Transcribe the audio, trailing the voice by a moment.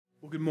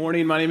Well, good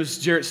morning. My name is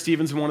Jarrett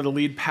Stevens. I'm one of the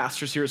lead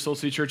pastors here at Soul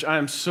City Church. I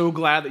am so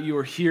glad that you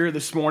are here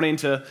this morning.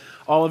 To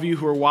all of you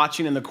who are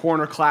watching in the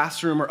corner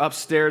classroom or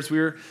upstairs,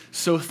 we're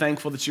so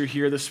thankful that you're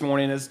here this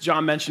morning. As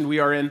John mentioned, we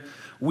are in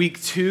week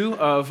 2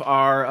 of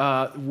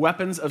our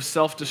Weapons of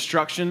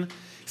Self-Destruction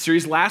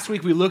series. Last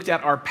week, we looked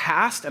at our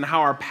past and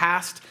how our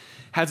past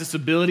has this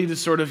ability to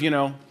sort of,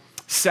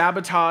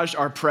 sabotage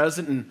our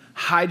present and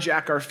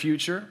hijack our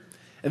future.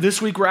 And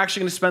this week, we're actually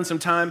going to spend some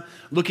time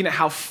looking at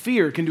how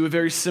fear can do a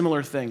very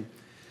similar thing.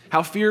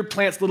 How fear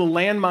plants little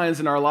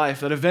landmines in our life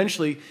that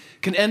eventually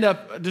can end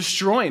up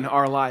destroying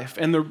our life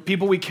and the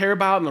people we care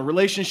about and the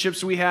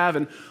relationships we have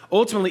and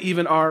ultimately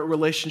even our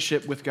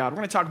relationship with God. We're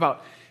going to talk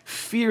about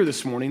fear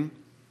this morning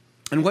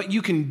and what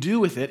you can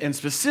do with it, and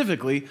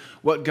specifically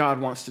what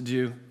God wants to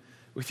do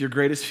with your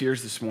greatest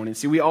fears this morning.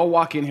 See, we all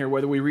walk in here,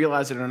 whether we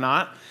realize it or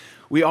not,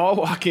 we all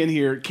walk in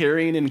here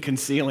carrying and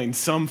concealing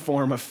some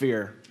form of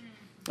fear.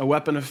 A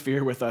weapon of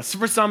fear with us.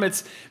 For some,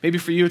 it's maybe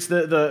for you, it's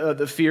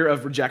the fear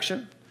of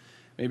rejection.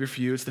 Maybe for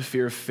you, it's the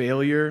fear of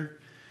failure.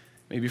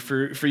 Maybe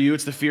for you,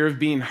 it's the fear of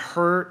being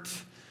hurt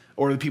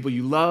or the people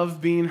you love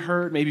being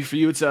hurt. Maybe for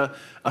you, it's a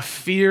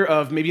fear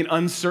of maybe an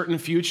uncertain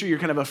future. You're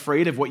kind of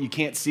afraid of what you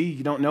can't see.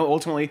 You don't know.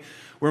 Ultimately,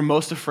 we're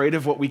most afraid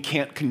of what we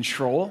can't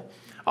control.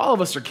 All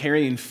of us are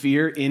carrying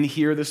fear in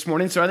here this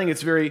morning. So I think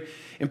it's very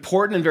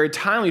important and very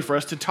timely for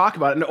us to talk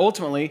about it and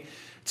ultimately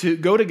to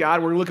go to God.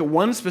 We're going to look at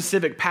one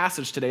specific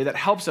passage today that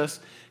helps us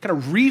kind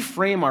of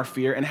reframe our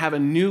fear and have a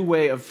new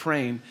way of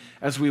praying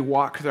as we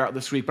walk throughout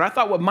this week. But I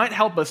thought what might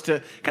help us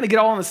to kind of get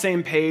all on the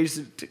same page,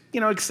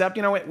 accept,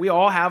 we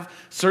all have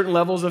certain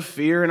levels of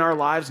fear in our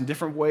lives in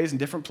different ways, in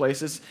different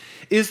places,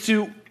 is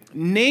to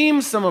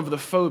name some of the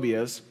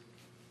phobias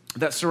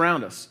that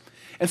surround us.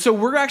 And so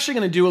we're actually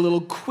going to do a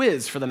little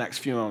quiz for the next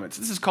few moments.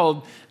 This is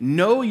called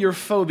Know Your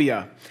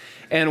Phobia.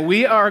 And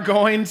we are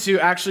going to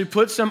actually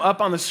put some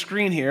up on the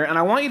screen here. And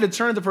I want you to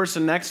turn to the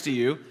person next to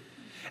you.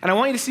 And I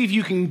want you to see if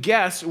you can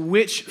guess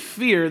which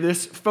fear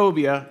this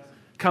phobia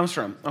comes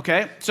from,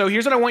 okay? So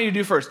here's what I want you to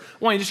do first.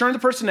 I want you to turn to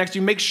the person next to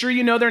you. Make sure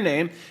you know their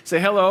name. Say,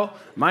 hello,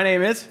 my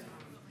name is...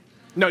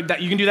 No,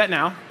 you can do that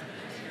now.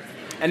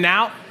 And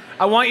now,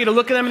 I want you to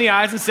look at them in the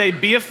eyes and say,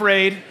 be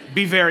afraid,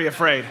 be very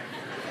afraid.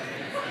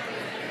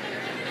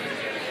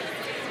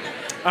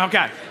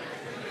 Okay.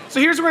 So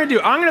here's what we're going to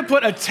do. I'm going to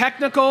put a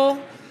technical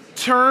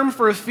term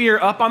for a fear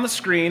up on the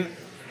screen,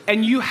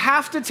 and you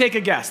have to take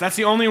a guess. That's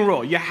the only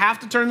rule. You have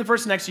to turn to the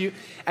person next to you,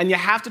 and you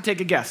have to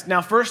take a guess.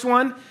 Now, first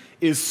one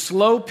is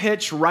slow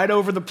pitch right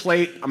over the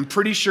plate. I'm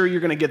pretty sure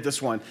you're going to get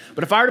this one.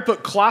 But if I were to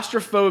put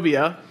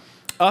claustrophobia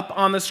up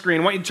on the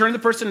screen, I want you to turn to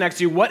the person next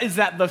to you. What is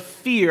that the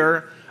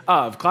fear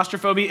of?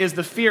 Claustrophobia is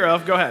the fear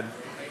of. Go ahead.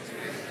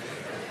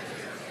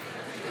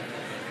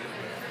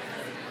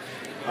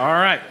 All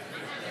right.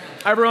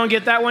 Everyone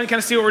get that one? Kind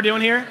of see what we're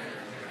doing here?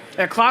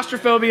 Yeah,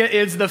 claustrophobia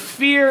is the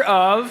fear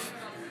of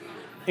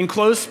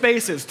enclosed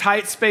spaces,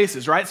 tight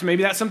spaces, right? So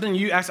maybe that's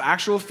something that's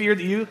actual fear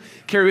that you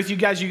carry with you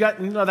guys. You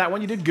know that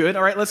one. You did good.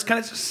 All right, let's kind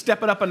of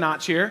step it up a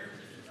notch here.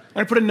 I'm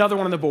going to put another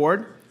one on the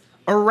board.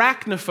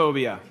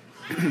 Arachnophobia.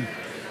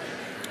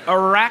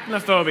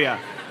 Arachnophobia.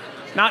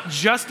 Not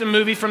just a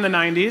movie from the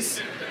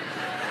 90s.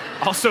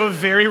 Also a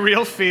very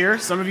real fear.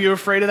 Some of you are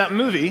afraid of that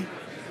movie.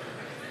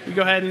 You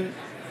go ahead and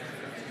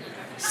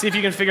see if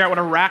you can figure out what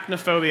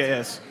arachnophobia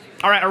is.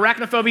 All right,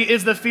 arachnophobia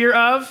is the fear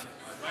of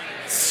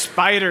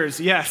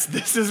spiders. Yes,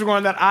 this is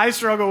one that I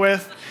struggle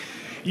with.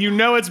 You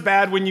know it's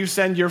bad when you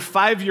send your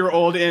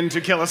 5-year-old in to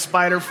kill a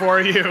spider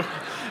for you.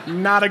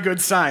 Not a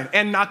good sign,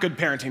 and not good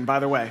parenting, by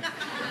the way.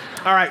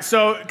 All right,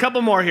 so a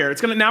couple more here.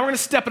 Now we're going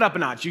to step it up a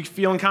notch. You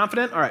feeling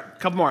confident? All right, a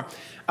couple more.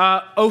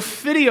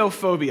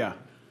 Ophidiophobia.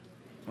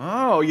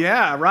 Oh,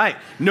 yeah, right.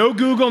 No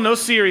Google, no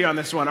Siri on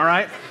this one, all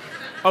right?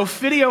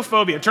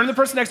 Ophidiophobia. Turn to the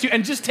person next to you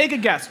and just take a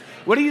guess.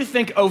 What do you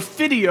think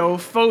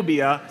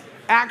ophidiophobia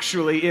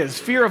actually is?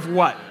 Fear of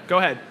what? Go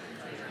ahead.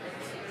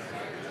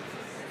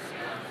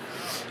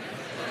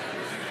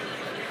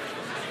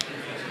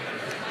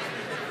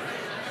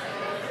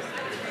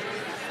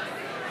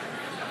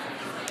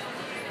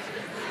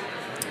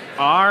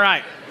 All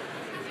right.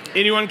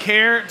 Anyone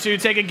care to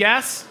take a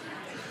guess?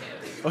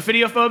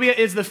 Ophidiophobia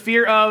is the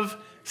fear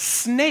of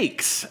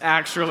snakes,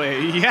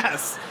 actually.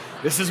 Yes.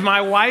 This is my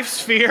wife's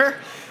fear,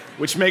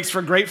 which makes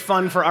for great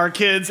fun for our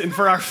kids and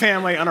for our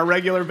family on a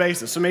regular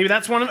basis. So maybe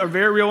that's a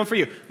very real one for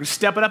you. We're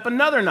step it up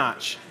another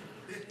notch.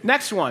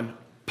 Next one,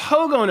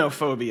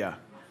 pogonophobia.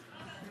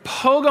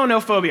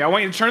 Pogonophobia. I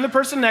want you to turn to the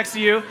person next to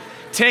you.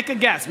 Take a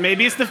guess.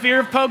 Maybe it's the fear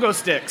of pogo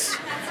sticks.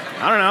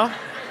 I don't know.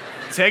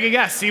 Take a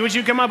guess. See what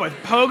you come up with.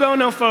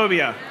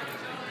 Pogonophobia.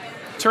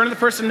 Turn to the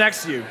person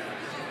next to you.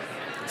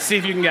 See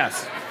if you can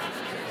guess.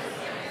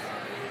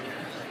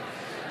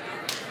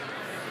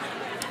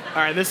 All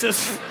right, this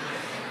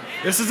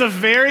is a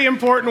very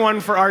important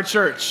one for our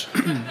church.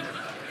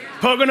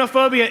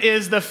 Pogonophobia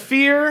is the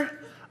fear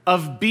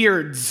of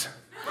beards.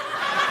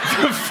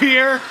 The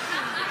fear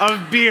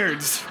of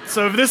beards.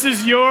 So if this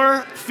is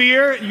your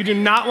fear, you do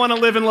not want to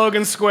live in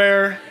Logan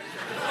Square.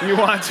 You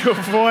want to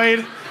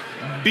avoid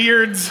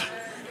beards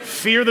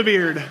Fear the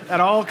beard at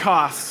all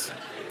costs.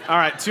 All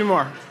right, two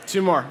more.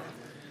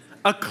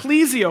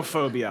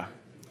 Ecclesiophobia.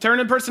 Turn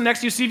to the person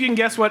next to you, see if you can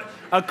guess what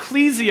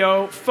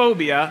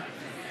ecclesiophobia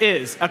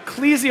is.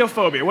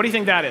 Ecclesiophobia, what do you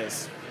think that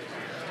is?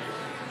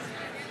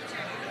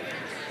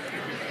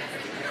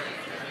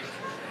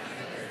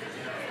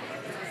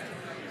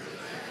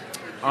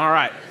 All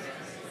right.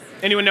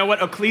 Anyone know what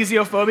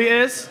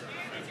ecclesiophobia is?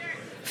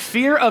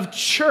 Fear of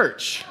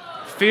church.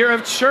 Fear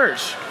of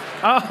church.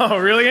 Oh,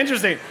 really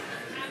interesting.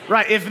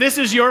 Right, if this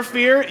is your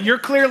fear, you're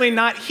clearly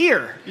not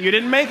here. You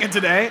didn't make it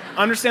today.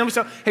 Understand?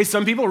 Hey,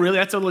 some people really,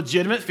 that's a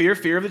legitimate fear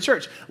of the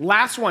church.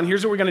 Last one,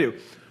 here's what we're gonna do.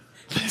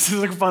 This is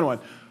like a fun one.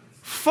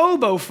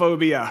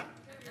 Phobophobia.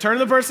 Turn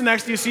to the person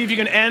next to you, see if you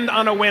can end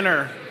on a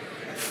winner.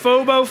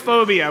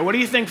 Phobophobia. What do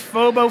you think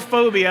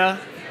phobophobia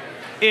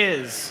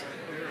is?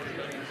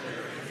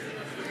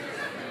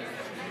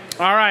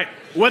 All right,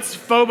 what's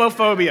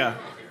phobophobia?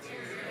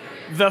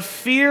 The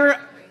fear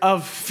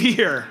of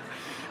fear.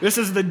 This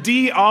is the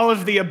D, all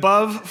of the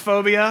above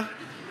phobia.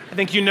 I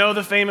think you know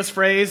the famous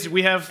phrase,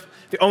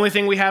 the only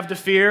thing we have to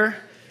fear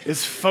is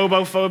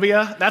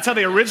phobophobia. That's how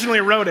they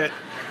originally wrote it.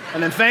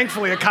 And then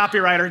thankfully a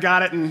copywriter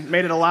got it and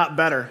made it a lot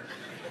better.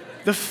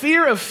 The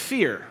fear of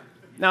fear.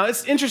 Now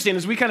it's interesting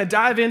as we kind of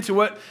dive into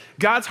what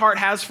God's heart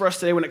has for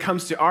us today when it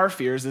comes to our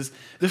fears is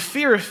the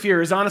fear of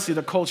fear is honestly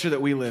the culture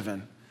that we live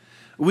in.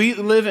 We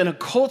live in a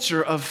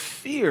culture of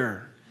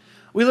fear.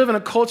 We live in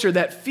a culture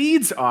that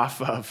feeds off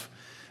of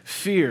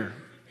fear.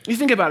 You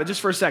think about it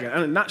just for a second.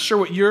 I'm not sure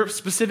what your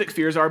specific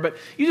fears are, but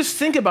you just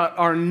think about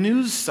our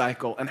news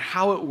cycle and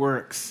how it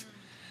works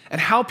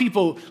and how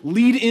people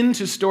lead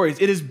into stories.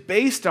 It is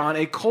based on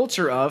a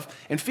culture of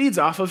and feeds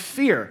off of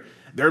fear.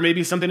 There may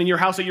be something in your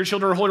house that your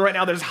children are holding right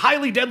now that is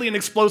highly deadly and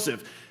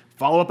explosive.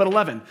 Follow up at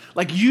 11.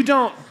 Like you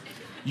don't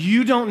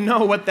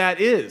know what that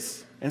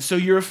is. And so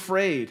you're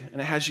afraid and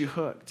it has you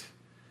hooked.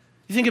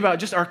 You think about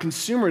just our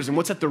consumerism,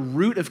 what's at the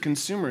root of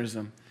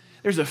consumerism.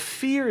 There's a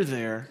fear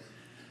there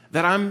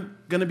that I'm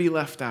going to be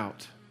left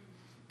out.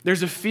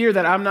 There's a fear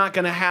that I'm not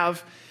going to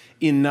have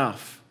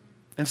enough.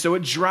 And so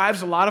it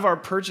drives a lot of our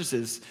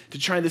purchases to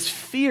try this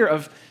fear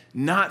of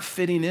not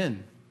fitting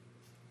in.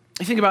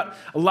 You think about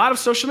a lot of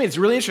social media. It's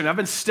really interesting. I've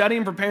been studying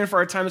and preparing for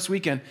our time this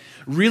weekend.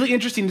 Really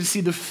interesting to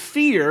see the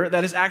fear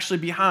that is actually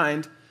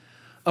behind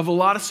of a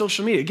lot of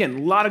social media. Again,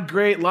 a lot of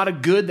great, a lot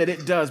of good that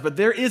it does, but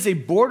there is a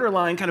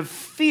borderline kind of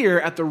fear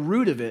at the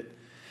root of it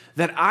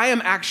that I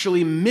am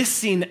actually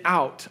missing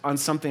out on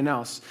something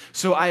else.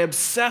 So I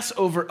obsess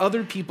over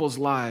other people's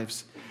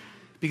lives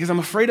because I'm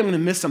afraid I'm going to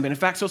miss something. In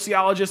fact,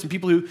 sociologists and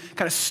people who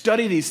kind of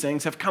study these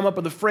things have come up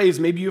with a phrase,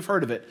 maybe you've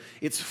heard of it.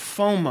 It's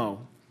FOMO.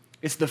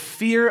 It's the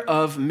fear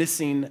of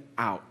missing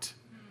out.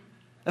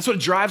 That's what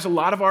drives a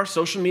lot of our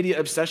social media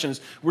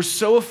obsessions. We're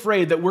so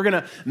afraid that we're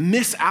going to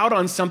miss out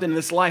on something in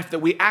this life that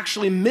we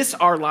actually miss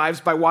our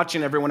lives by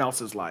watching everyone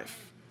else's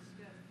life.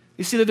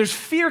 You see that there's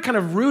fear kind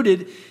of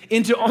rooted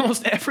into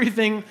almost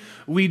everything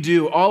we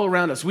do all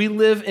around us. We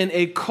live in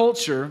a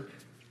culture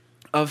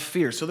of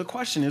fear. So the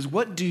question is,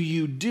 what do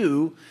you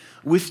do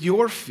with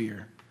your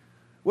fear?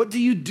 What do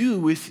you do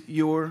with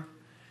your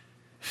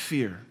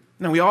fear?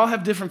 Now, we all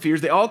have different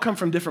fears. They all come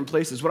from different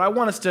places. What I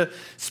want us to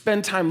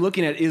spend time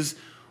looking at is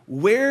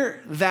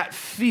where that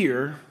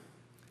fear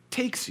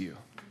takes you.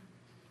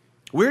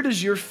 Where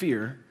does your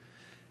fear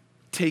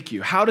take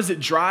you? How does it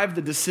drive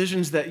the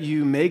decisions that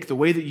you make, the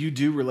way that you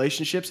do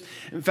relationships?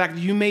 In fact,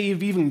 you may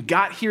have even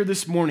got here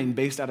this morning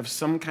based out of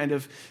some kind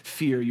of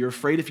fear. You're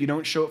afraid if you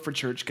don't show up for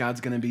church,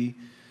 God's going to be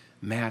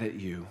mad at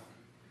you.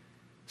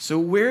 So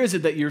where is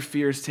it that your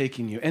fear is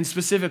taking you? And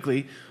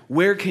specifically,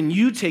 where can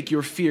you take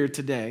your fear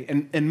today?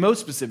 And most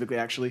specifically,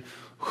 actually,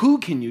 who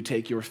can you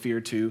take your fear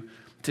to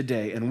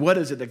today? And what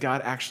is it that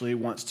God actually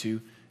wants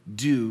to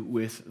do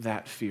with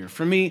that fear?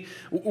 For me,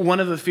 one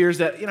of the fears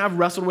that I've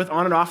wrestled with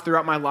on and off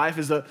throughout my life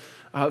is a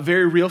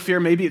very real fear.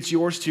 Maybe it's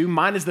yours too.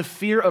 Mine is the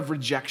fear of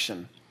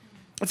rejection.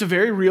 It's a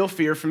very real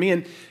fear for me,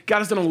 and God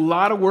has done a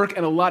lot of work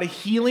and a lot of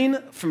healing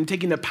from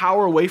taking the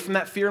power away from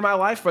that fear in my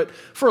life, but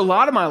for a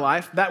lot of my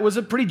life, that was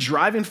a pretty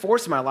driving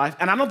force in my life,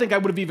 and I don't think I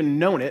would have even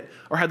known it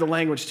or had the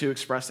language to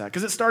express that,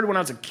 because it started when I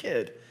was a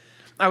kid.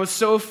 I was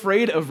so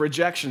afraid of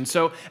rejection.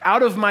 So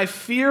out of my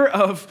fear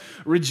of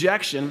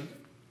rejection,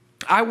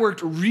 I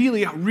worked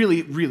really,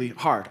 really, really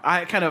hard.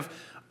 I kind of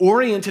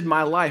oriented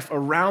my life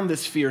around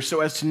this fear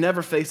so as to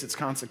never face its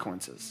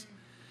consequences.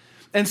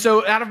 And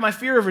so out of my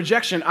fear of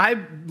rejection, I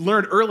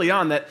learned early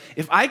on that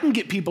if I can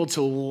get people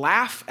to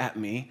laugh at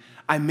me,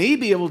 I may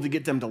be able to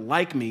get them to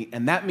like me,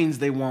 and that means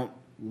they won't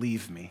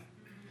leave me.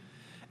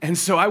 And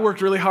so I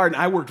worked really hard,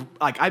 and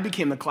I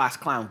became the class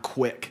clown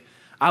quick.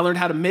 I learned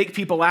how to make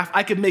people laugh.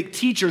 I could make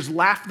teachers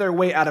laugh their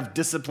way out of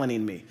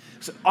disciplining me.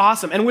 It's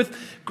awesome. And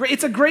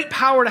it's a great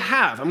power to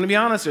have, I'm going to be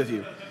honest with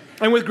you.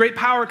 And with great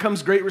power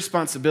comes great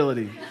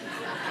responsibility,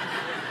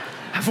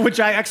 of which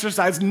I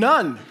exercise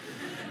none.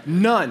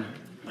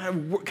 I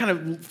kind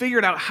of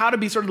figured out how to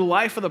be sort of the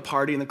life of the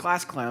party and the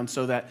class clown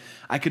so that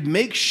I could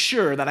make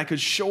sure that I could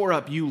shore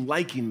up you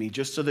liking me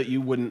just so that you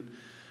wouldn't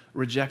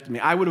rejected me.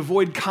 I would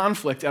avoid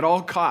conflict at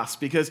all costs,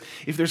 because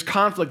if there's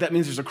conflict, that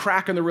means there's a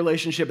crack in the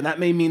relationship, and that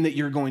may mean that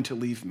you're going to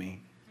leave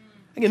me.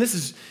 Again, this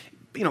is,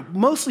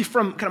 mostly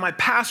from kind of my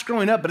past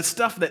growing up, but it's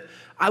stuff that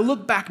I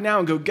look back now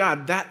and go,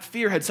 God, that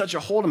fear had such a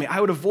hold on me.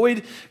 I would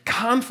avoid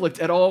conflict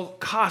at all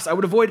costs. I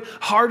would avoid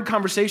hard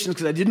conversations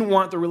because I didn't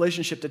want the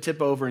relationship to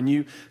tip over and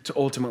you to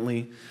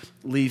ultimately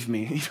leave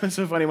me. It's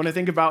so funny when I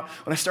think about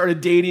when I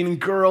started dating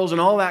girls and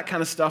all that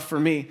kind of stuff for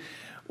me.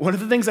 One of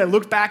the things I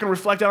look back and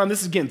reflect on,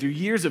 this again, through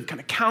years of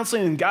kind of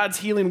counseling and God's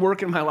healing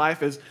work in my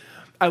life, is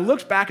I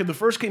looked back at the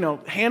first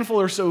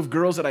handful or so of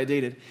girls that I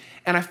dated,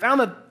 and I found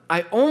that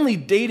I only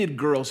dated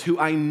girls who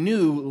I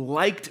knew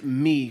liked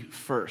me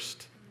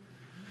first.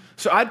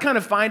 So I'd kind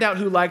of find out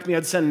who liked me.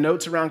 I'd send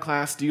notes around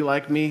class, do you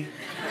like me?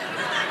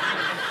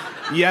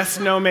 Yes,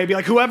 no, maybe.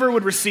 Like whoever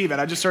would receive it.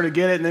 I'd just sort of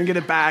get it and then get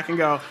it back and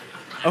go,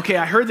 okay,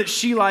 I heard that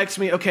she likes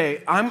me.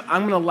 Okay, I'm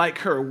going to like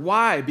her.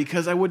 Why?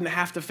 Because I wouldn't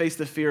have to face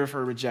the fear of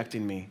her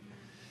rejecting me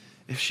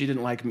if she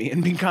didn't like me.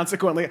 And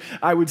consequently,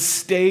 I would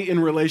stay in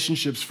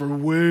relationships for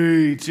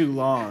way too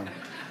long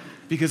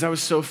because I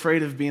was so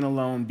afraid of being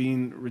alone,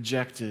 being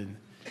rejected.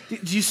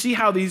 Do you see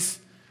how these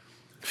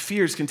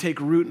fears can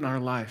take root in our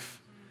life?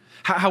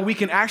 How we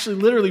can actually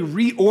literally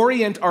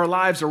reorient our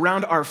lives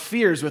around our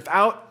fears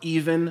without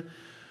even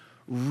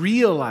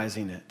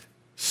realizing it.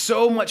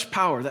 So much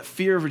power that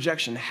fear of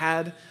rejection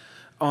had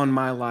on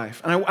my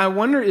life. And I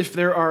wonder if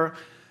there are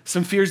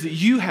some fears that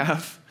you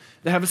have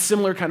that have a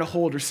similar kind of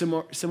hold or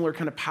similar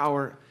kind of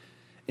power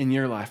in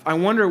your life. I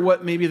wonder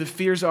what maybe the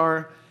fears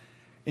are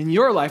in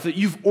your life, that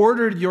you've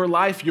ordered your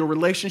life, your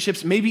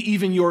relationships, maybe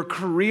even your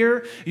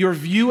career, your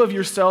view of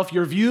yourself,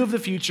 your view of the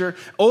future,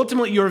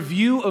 ultimately your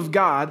view of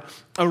God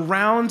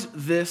around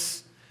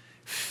this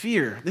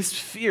fear. This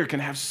fear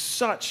can have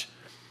such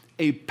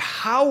a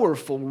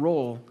powerful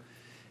role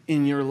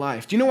in your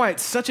life. Do you know why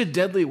it's such a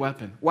deadly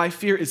weapon? Why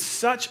fear is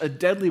such a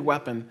deadly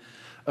weapon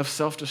of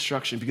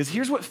self-destruction? Because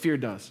here's what fear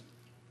does.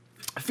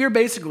 Fear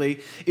basically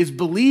is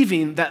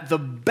believing that the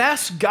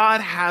best God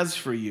has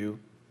for you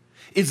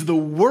is the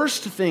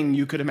worst thing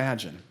you could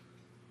imagine.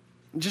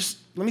 Just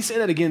let me say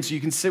that again so you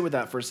can sit with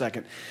that for a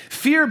second.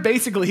 Fear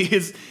basically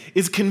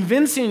is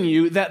convincing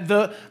you that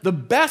the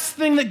best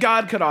thing that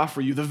God could offer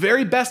you, the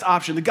very best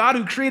option, the God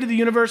who created the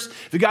universe,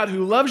 the God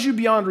who loves you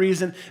beyond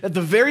reason, that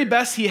the very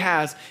best he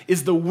has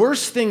is the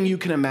worst thing you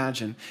can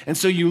imagine. And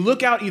so you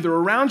look out either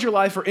around your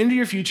life or into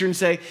your future and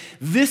say,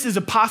 this is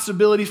a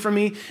possibility for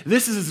me,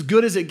 this is as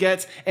good as it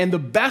gets, and the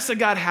best that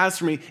God has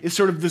for me is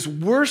sort of this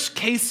worst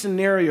case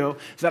scenario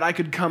that I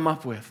could come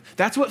up with.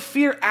 That's what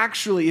fear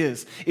actually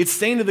is. It's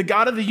saying to the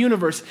God of the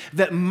universe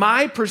that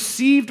my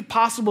perceived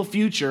possible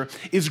future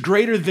is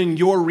greater than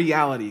your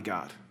reality,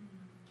 God.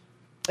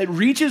 Fear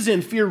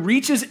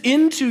reaches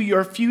into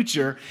your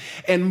future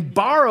and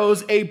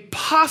borrows a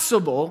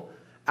possible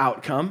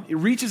outcome. It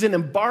reaches in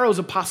and borrows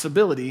a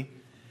possibility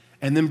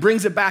and then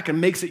brings it back and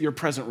makes it your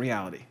present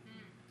reality.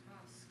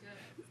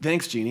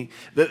 Thanks, Jeannie.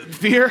 The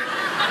fear,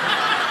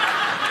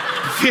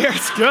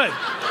 it's good.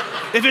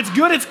 If it's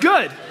good, it's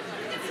good.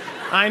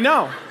 I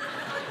know.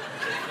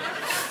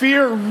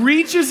 Fear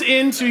reaches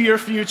into your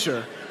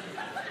future,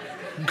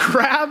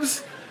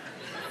 grabs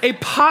a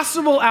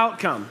possible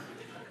outcome,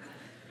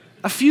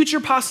 a future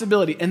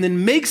possibility, and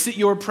then makes it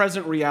your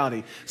present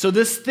reality. So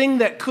this thing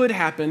that could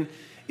happen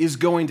is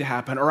going to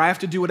happen, or I have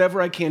to do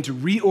whatever I can to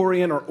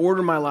reorient or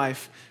order my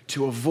life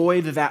to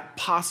avoid that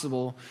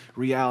possible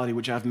reality,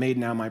 which I've made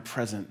now my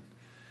present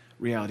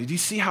reality. Do you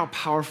see how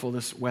powerful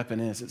this weapon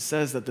is? It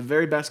says that the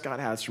very best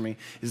God has for me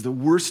is the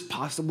worst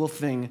possible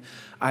thing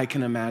I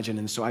can imagine.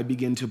 And so I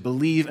begin to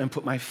believe and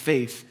put my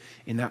faith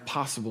in that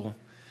possible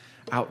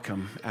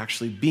outcome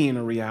actually being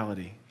a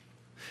reality.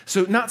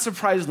 So not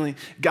surprisingly,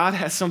 God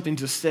has something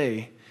to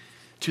say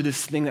to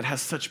this thing that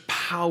has such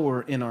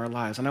power in our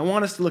lives. And I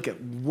want us to look at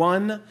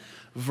one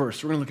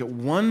verse. We're going to look at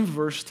one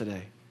verse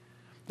today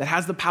that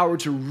has the power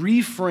to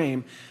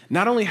reframe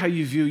not only how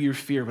you view your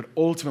fear, but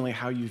ultimately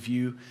how you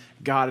view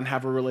God and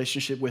have a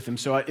relationship with him.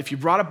 So if you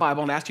brought a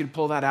Bible and asked you to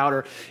pull that out,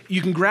 or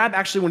you can grab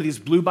actually one of these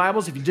blue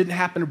Bibles. If you didn't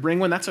happen to bring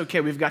one, that's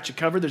okay. We've got you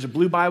covered. There's a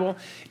blue Bible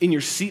in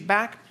your seat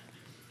back.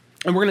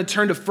 And we're going to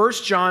turn to 1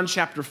 John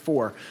chapter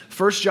 4.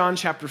 1 John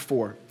chapter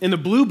 4. In the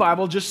blue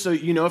Bible, just so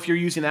you know if you're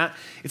using that,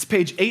 it's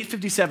page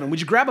 857.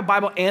 Would you grab a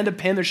Bible and a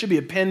pen? There should be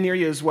a pen near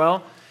you as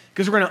well,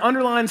 because we're going to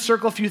underline,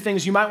 circle a few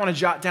things. You might want to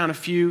jot down a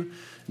few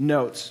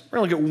notes. We're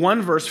going to look at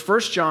one verse, 1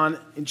 John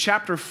in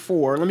chapter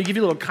 4. Let me give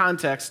you a little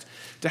context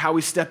to how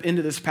we step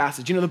into this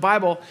passage. You know, the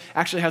Bible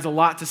actually has a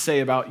lot to say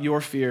about your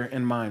fear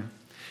and mine.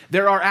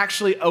 There are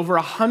actually over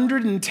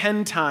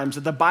 110 times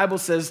that the Bible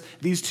says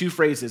these two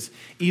phrases,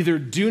 either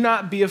do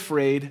not be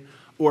afraid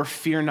or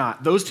fear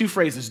not. Those two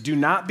phrases, do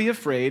not be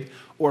afraid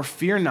or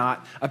fear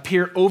not,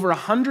 appear over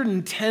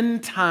 110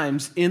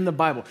 times in the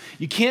Bible.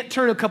 You can't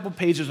turn a couple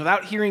pages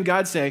without hearing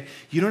God say,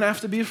 you don't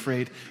have to be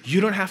afraid. You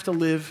don't have to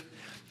live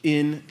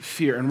in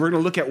fear. And we're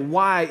going to look at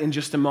why in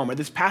just a moment.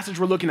 This passage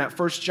we're looking at,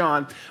 1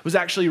 John, was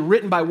actually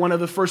written by one of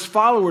the first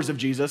followers of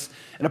Jesus,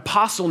 an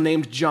apostle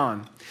named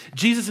John.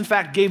 Jesus, in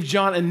fact, gave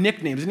John a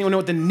nickname. Does anyone know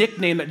what the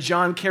nickname that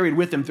John carried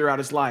with him throughout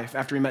his life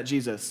after he met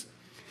Jesus?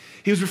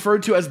 He was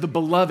referred to as the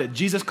beloved.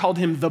 Jesus called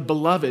him the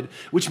beloved,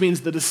 which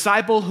means the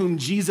disciple whom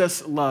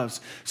Jesus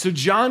loves. So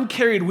John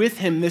carried with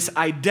him this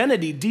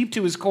identity deep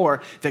to his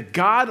core that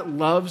God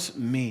loves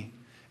me.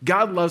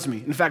 God loves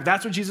me. In fact,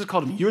 that's what Jesus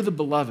called him. You're the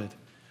beloved.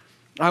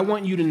 I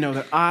want you to know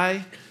that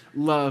I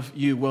love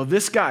you. Well,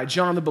 this guy,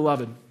 John the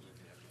beloved,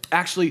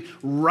 actually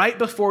right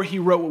before he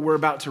wrote what we're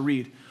about to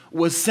read,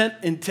 was sent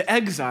into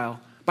exile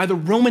by the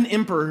Roman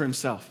emperor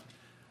himself.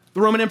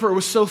 The Roman emperor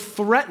was so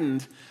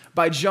threatened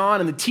by John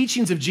and the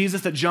teachings of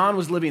Jesus that John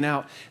was living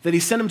out that he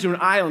sent him to an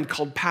island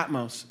called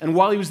Patmos. And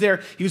while he was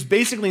there, he was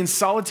basically in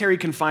solitary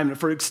confinement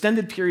for an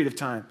extended period of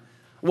time.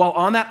 While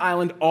on that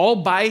island, all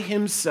by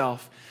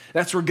himself,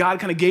 that's where God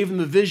kind of gave him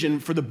the vision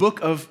for the book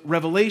of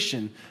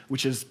Revelation,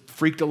 which has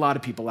freaked a lot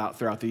of people out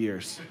throughout the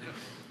years.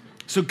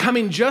 So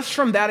coming just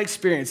from that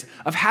experience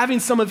of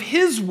having some of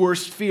his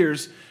worst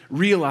fears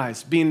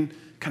realized, being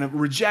kind of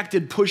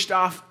rejected, pushed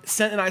off,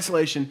 sent in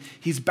isolation,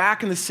 he's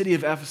back in the city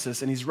of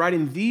Ephesus, and he's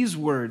writing these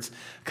words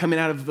coming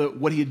out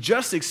of what he had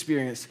just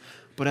experienced,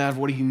 but out of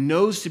what he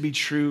knows to be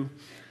true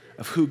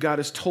of who God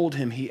has told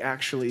him he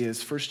actually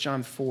is. 1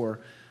 John 4,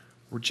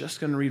 we're just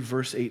going to read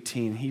verse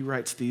 18. He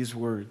writes these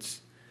words.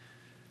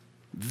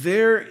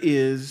 There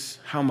is,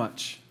 how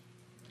much?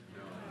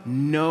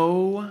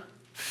 No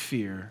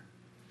fear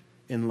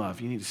in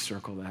love. You need to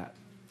circle that.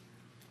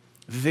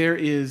 There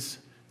is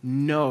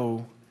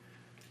no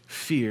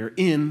fear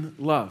in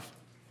love.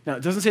 Now,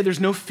 it doesn't say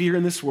there's no fear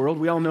in this world.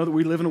 We all know that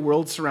we live in a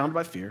world surrounded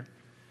by fear.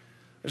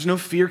 There's no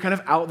fear kind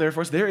of out there for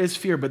us. There is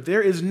fear, but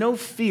there is no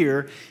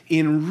fear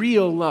in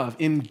real love,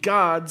 in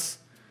God's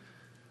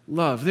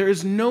love. There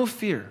is no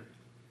fear.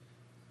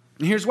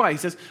 And here's why. He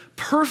says,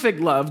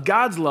 perfect love,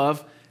 God's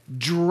love,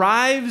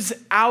 drives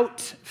out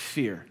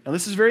fear. Now,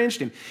 this is very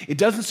interesting. It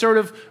doesn't sort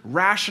of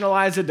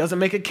rationalize it, doesn't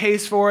make a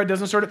case for it,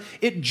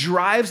 it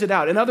drives it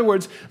out. In other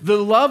words, the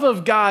love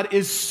of God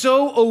is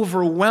so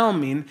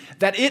overwhelming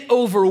that it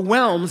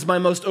overwhelms my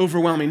most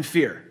overwhelming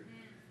fear.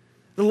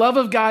 The love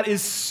of God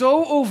is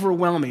so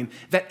overwhelming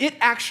that it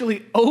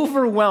actually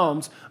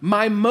overwhelms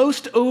my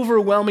most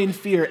overwhelming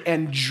fear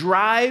and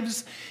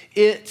drives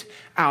it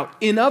out.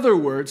 In other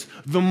words,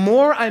 the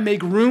more I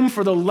make room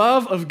for the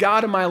love of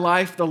God in my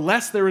life, the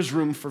less there is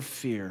room for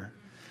fear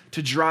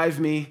to drive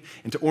me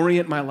and to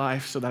orient my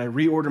life so that I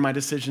reorder my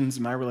decisions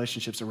and my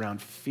relationships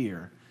around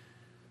fear.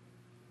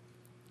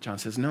 John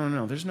says,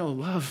 no, there's no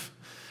love.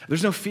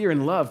 There's no fear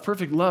in love.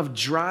 Perfect love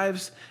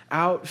drives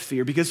out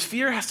fear because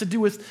fear has to do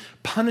with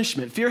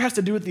punishment. Fear has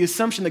to do with the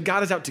assumption that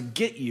God is out to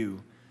get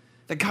you,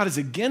 that God is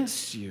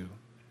against you.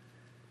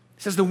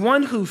 It says the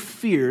one who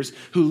fears,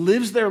 who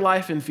lives their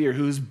life in fear,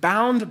 who is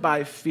bound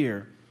by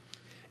fear,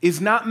 is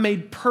not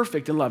made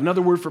perfect in love.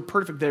 Another word for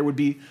perfect there would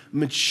be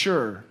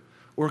mature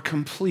or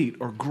complete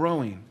or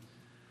growing.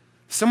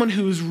 Someone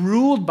who is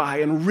ruled by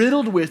and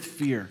riddled with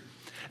fear,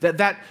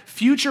 that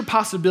future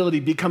possibility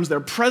becomes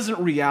their present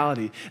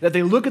reality, that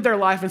they look at their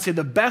life and say,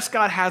 the best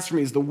God has for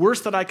me is the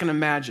worst that I can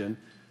imagine.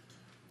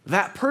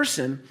 That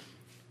person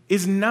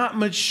is not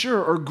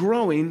mature or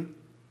growing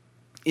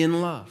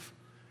in love.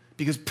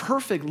 Because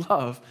perfect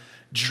love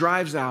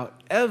drives out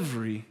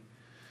every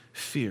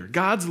fear.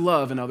 God's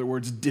love, in other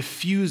words,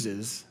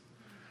 diffuses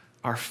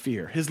our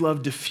fear. His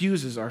love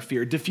diffuses our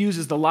fear. It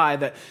diffuses the lie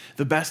that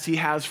the best he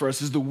has for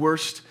us is the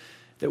worst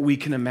that we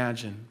can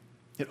imagine.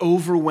 It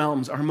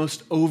overwhelms our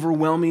most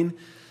overwhelming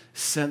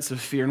sense of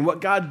fear. And what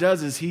God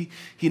does is he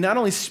not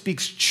only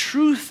speaks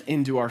truth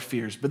into our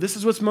fears, but this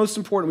is what's most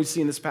important we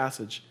see in this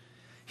passage.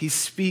 He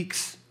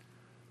speaks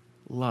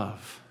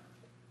love.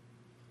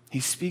 He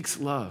speaks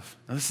love.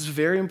 Now, this is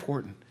very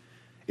important.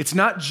 It's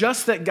not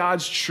just that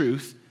God's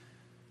truth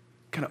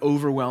kind of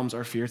overwhelms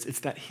our fears.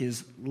 It's that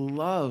his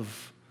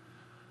love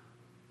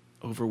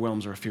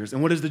overwhelms our fears.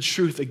 And what is the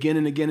truth again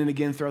and again and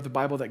again throughout the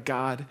Bible? That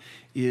God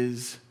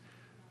is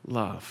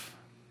love.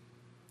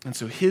 And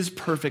so his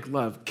perfect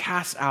love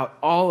casts out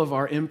all of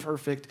our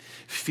imperfect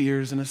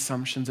fears and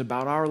assumptions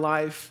about our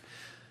life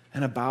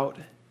and about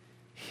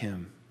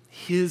him.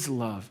 His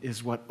love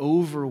is what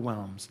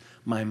overwhelms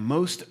my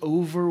most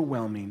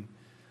overwhelming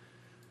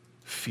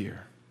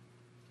fear.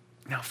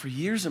 Now, for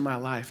years in my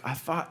life, I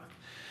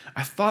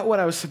thought what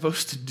I was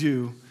supposed to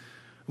do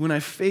when I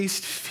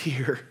faced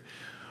fear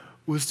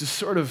was to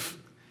sort of,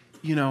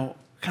 kind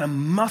of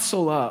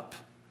muscle up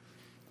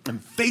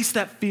and face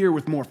that fear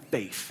with more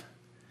faith.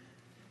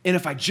 And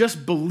if I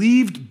just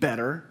believed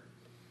better,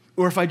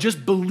 or if I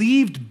just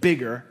believed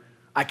bigger,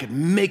 I could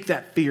make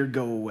that fear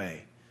go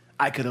away.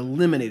 I could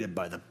eliminate it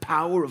by the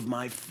power of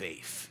my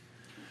faith.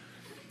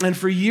 And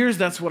for years,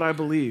 that's what I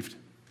believed.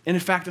 And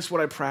in fact, that's what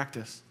I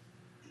practiced.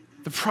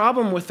 The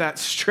problem with that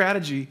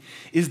strategy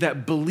is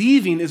that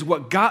believing is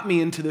what got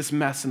me into this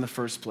mess in the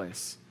first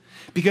place.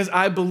 because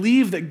I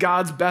believe that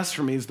God's best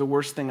for me is the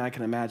worst thing I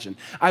can imagine.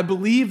 I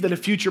believe that a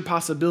future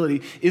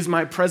possibility is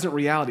my present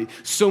reality.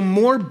 So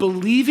more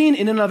believing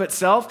in and of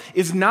itself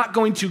is not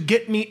going to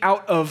get me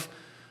out of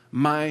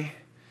my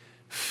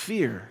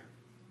fear.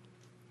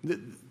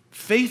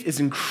 Faith is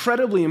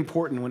incredibly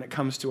important when it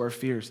comes to our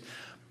fears,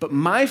 but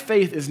my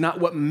faith is not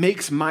what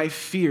makes my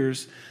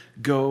fears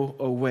go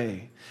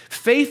away.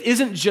 Faith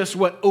isn't just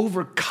what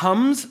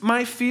overcomes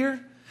my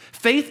fear.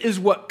 Faith is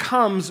what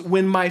comes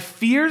when my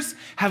fears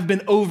have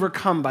been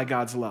overcome by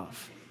God's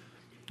love.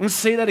 I'm going to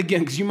say that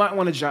again because you might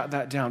want to jot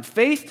that down.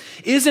 Faith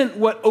isn't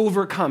what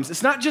overcomes.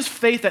 It's not just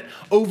faith that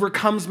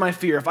overcomes my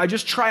fear. If I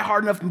just try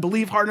hard enough and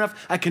believe hard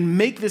enough, I can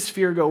make this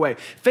fear go away.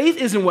 Faith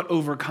isn't what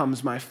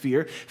overcomes my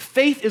fear.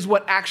 Faith is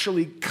what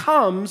actually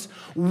comes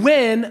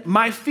when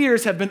my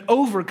fears have been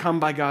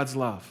overcome by God's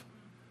love.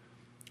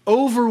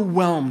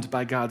 Overwhelmed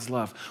by God's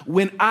love.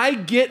 When I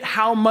get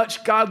how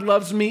much God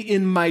loves me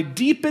in my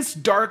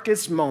deepest,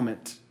 darkest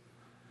moment,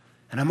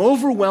 and I'm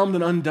overwhelmed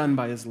and undone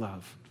by his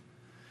love,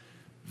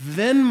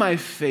 then my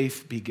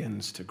faith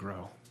begins to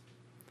grow.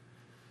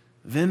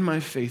 Then my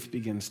faith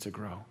begins to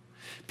grow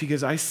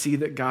because I see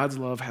that God's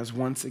love has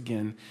once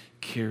again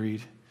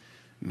carried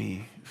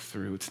me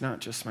through. It's not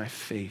just my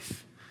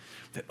faith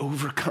that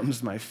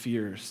overcomes my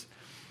fears.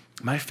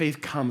 My faith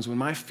comes when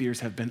my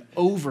fears have been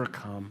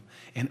overcome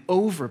and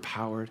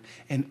overpowered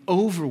and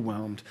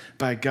overwhelmed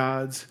by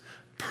God's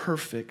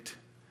perfect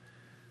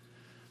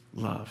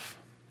love.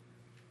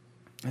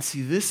 And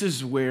see, this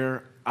is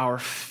where our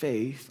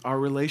faith, our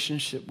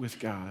relationship with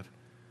God,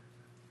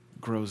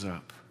 grows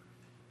up.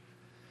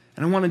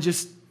 And I want to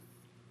just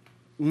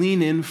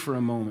lean in for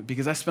a moment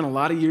because I spent a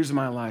lot of years of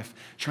my life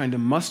trying to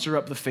muster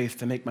up the faith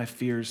to make my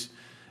fears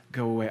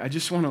go away. I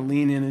just want to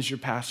lean in as your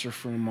pastor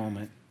for a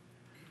moment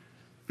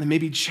and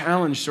maybe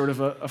challenge sort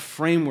of a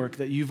framework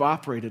that you've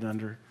operated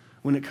under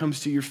when it comes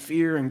to your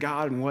fear and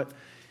God and what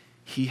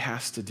he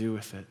has to do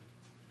with it.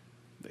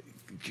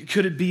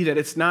 Could it be that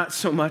it's not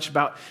so much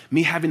about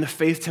me having the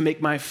faith to make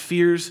my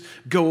fears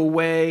go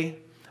away,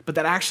 but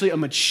that actually a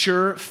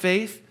mature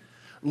faith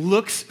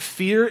looks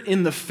fear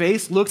in the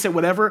face, looks at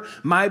whatever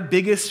my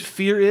biggest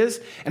fear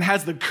is, and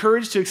has the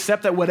courage to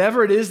accept that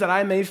whatever it is that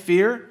I may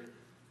fear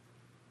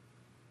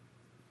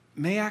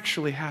may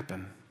actually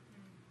happen.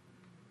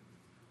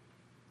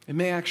 It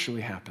may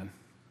actually happen.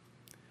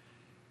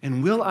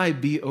 And will I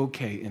be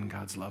okay in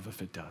God's love if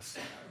it does?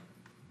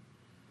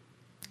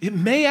 It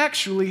may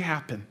actually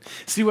happen.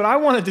 See, what I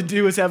wanted to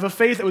do is have a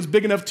faith that was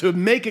big enough to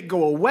make it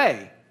go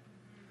away.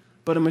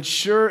 But a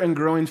mature and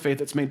growing faith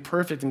that's made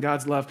perfect in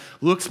God's love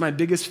looks my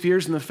biggest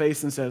fears in the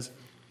face and says,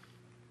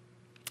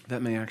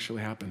 that may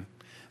actually happen.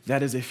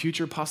 That is a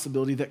future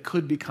possibility that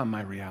could become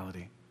my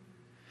reality.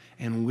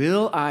 And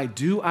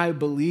do I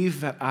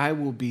believe that I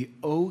will be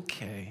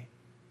okay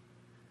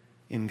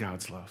in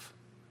God's love?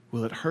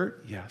 Will it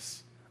hurt?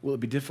 Yes. Will it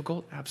be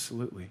difficult?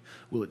 Absolutely.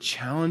 Will it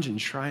challenge and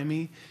try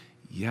me?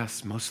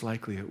 Yes, most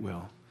likely it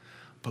will.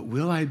 But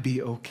will I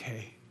be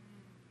okay?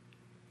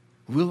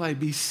 Will I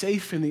be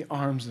safe in the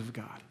arms of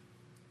God?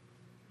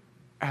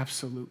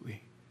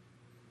 Absolutely.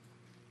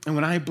 And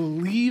when I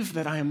believe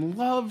that I am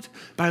loved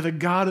by the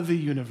God of the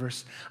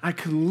universe, I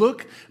can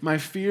look my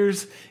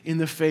fears in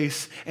the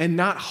face and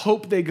not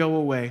hope they go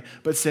away,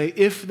 but say,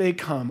 if they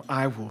come,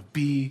 I will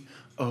be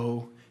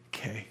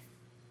okay.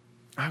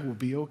 I will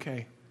be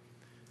okay.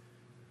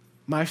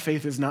 My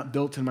faith is not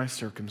built in my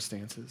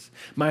circumstances.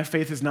 My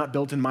faith is not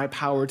built in my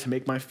power to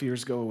make my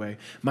fears go away.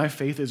 My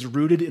faith is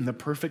rooted in the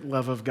perfect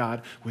love of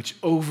God, which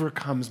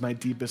overcomes my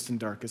deepest and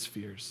darkest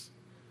fears.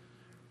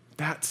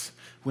 That's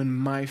when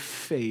my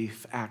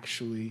faith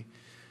actually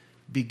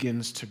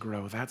begins to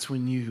grow. That's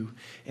when you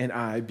and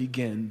I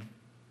begin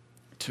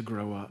to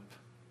grow up.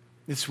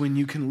 It's when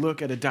you can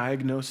look at a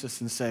diagnosis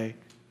and say,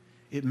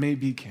 it may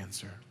be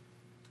cancer.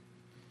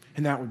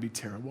 And that would be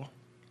terrible.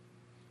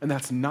 And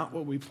that's not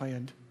what we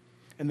planned.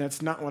 And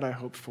that's not what I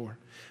hoped for.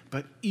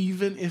 But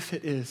even if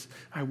it is,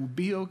 I will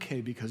be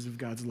okay because of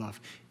God's love.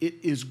 It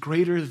is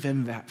greater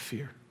than that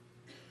fear.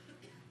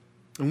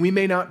 And we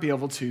may not be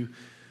able to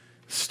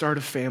start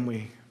a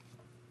family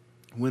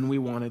when we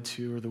wanted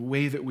to or the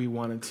way that we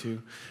wanted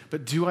to,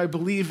 but do I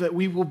believe that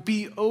we will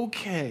be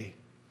okay?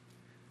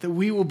 That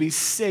we will be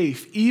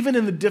safe, even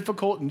in the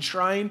difficult and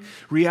trying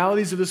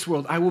realities of this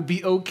world. I will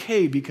be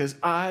okay because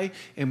I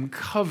am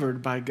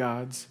covered by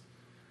God's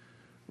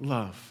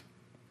love.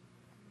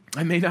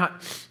 I may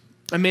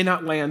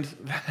not land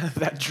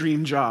that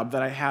dream job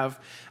that I have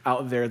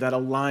out there that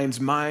aligns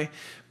my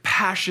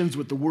passions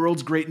with the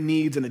world's great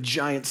needs and a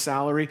giant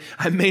salary.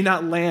 I may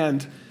not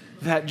land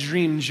that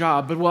dream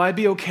job, but will I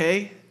be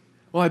okay?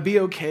 Will I be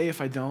okay if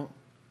I don't?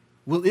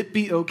 Will it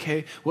be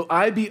okay? Will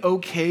I be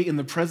okay in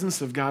the presence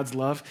of God's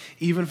love,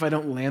 even if I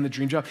don't land the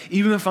dream job?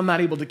 Even if I'm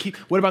not able to keep,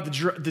 what about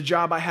the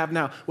job I have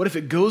now? What if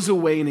it goes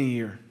away in a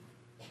year?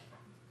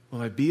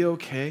 Will I be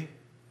okay?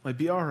 Will I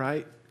be all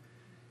right?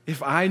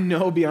 If I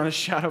know beyond a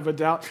shadow of a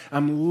doubt,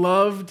 I'm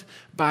loved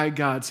by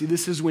God. See,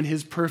 this is when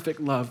his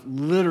perfect love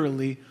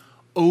literally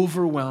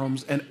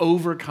overwhelms and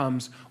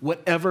overcomes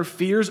whatever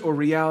fears or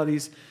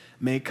realities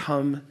may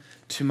come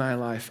to my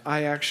life.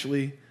 I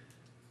actually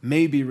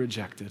may be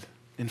rejected.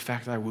 In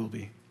fact, I will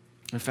be.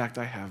 In fact,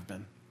 I have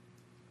been.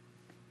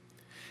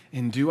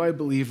 And do I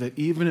believe that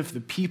even if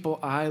the people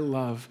I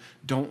love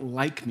don't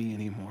like me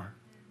anymore,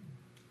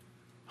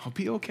 I'll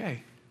be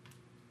okay?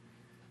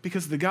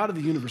 Because the God of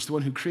the universe, the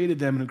one who created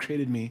them and who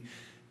created me,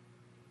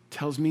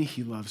 tells me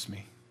he loves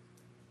me.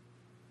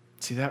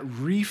 See, that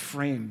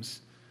reframes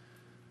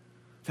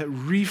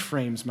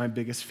my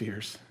biggest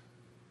fears.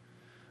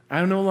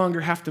 I no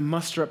longer have to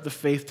muster up the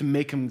faith to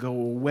make him go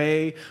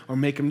away or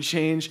make him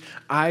change.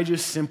 I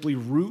just simply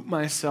root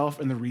myself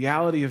in the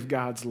reality of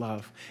God's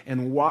love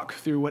and walk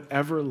through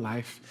whatever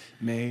life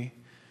may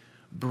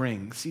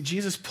bring. See,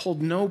 Jesus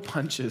pulled no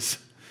punches.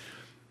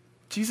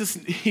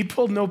 He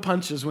pulled no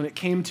punches when it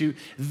came to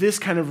this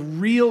kind of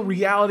real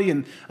reality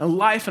and a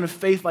life and a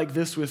faith like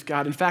this with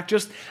God. In fact,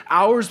 just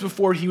hours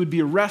before he would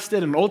be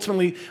arrested and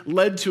ultimately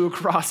led to a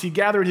cross, he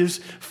gathered his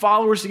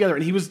followers together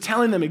and he was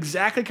telling them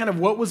exactly kind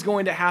of what was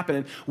going to happen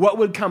and what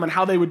would come and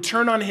how they would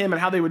turn on him and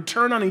how they would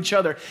turn on each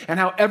other and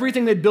how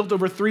everything they'd built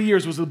over 3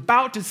 years was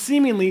about to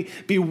seemingly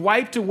be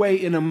wiped away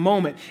in a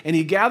moment. And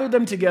he gathered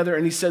them together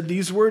and he said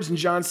these words in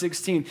John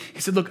 16.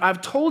 He said, look,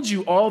 I've told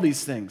you all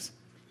these things.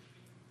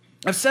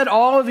 I've said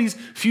all of these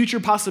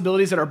future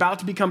possibilities that are about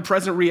to become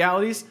present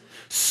realities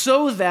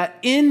so that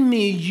in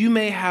me you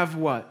may have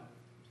what?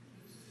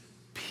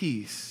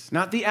 Peace.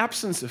 Not the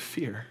absence of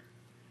fear,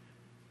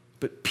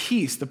 but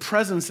peace, the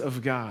presence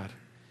of God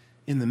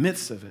in the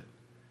midst of it.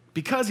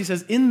 Because he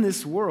says, in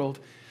this world,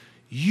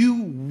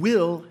 you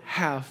will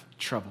have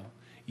trouble.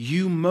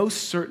 You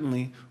most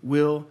certainly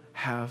will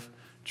have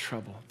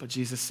trouble. But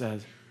Jesus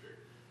said,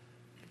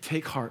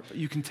 take heart.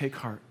 You can take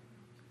heart.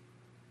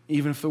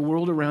 Even if the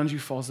world around you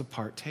falls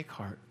apart, take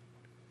heart.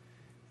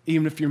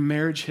 Even if your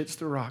marriage hits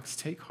the rocks,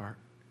 take heart.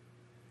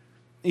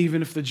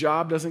 Even if the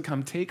job doesn't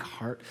come, take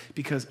heart,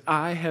 because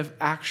I have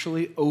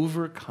actually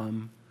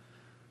overcome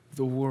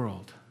the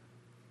world.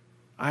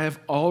 I have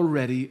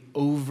already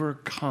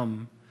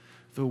overcome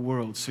the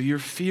world. So your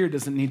fear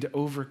doesn't need to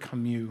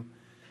overcome you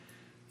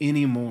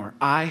anymore.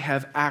 I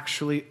have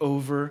actually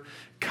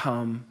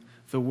overcome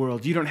the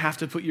world. You don't have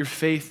to put your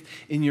faith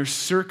in your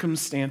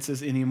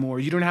circumstances anymore.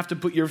 You don't have to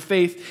put your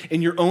faith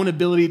in your own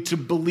ability to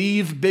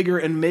believe bigger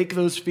and make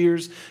those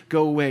fears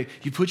go away.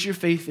 You put your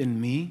faith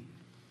in me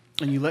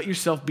and you let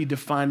yourself be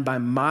defined by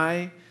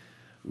my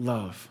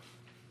love.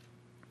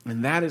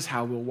 And that is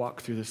how we'll walk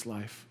through this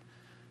life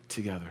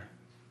together.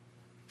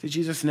 See,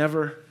 Jesus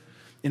never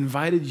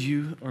invited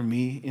you or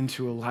me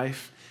into a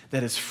life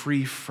that is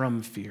free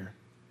from fear.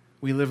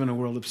 We live in a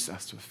world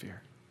obsessed with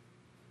fear.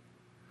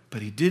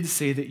 But he did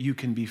say that you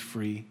can be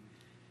free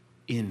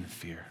in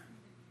fear.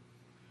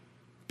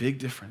 Big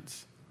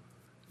difference.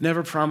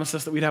 Never promised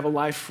us that we'd have a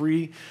life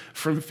free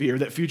from fear,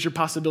 that future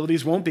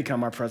possibilities won't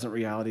become our present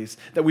realities,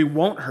 that we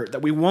won't hurt,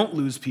 that we won't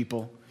lose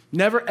people.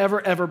 Never,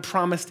 ever, ever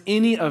promised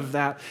any of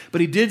that.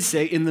 But he did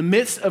say, in the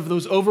midst of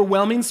those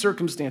overwhelming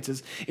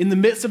circumstances, in the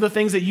midst of the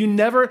things that you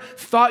never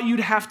thought you'd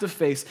have to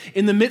face,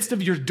 in the midst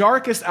of your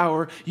darkest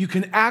hour, you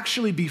can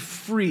actually be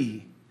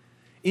free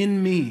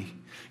in me.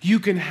 You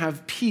can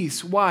have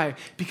peace. Why?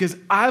 Because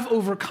I've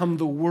overcome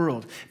the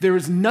world. There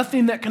is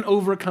nothing that can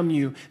overcome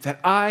you that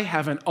I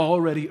haven't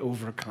already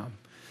overcome.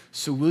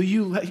 So will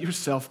you let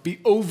yourself be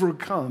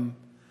overcome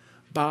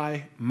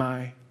by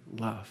my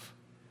love,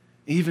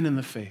 even in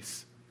the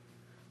face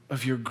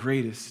of your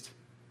greatest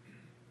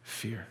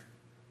fear?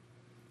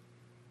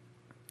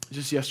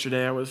 Just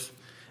yesterday, I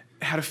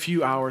had a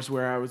few hours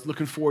where I was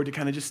looking forward to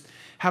kind of just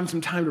having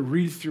some time to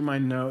read through my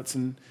notes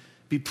and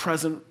be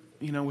present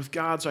with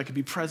God, so I could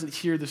be present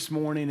here this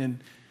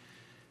morning.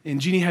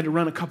 And Jeannie had to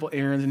run a couple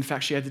errands. In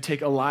fact, she had to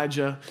take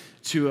Elijah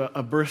to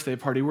a birthday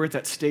party. We're at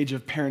that stage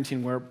of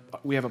parenting where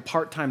we have a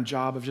part-time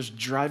job of just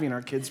driving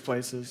our kids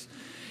places.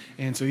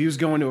 And so he was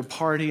going to a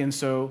party, and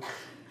so,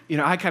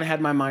 I kind of had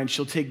in my mind,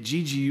 she'll take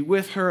Gigi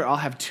with her. I'll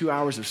have 2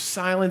 hours of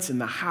silence in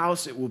the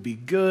house. It will be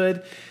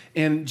good.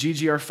 And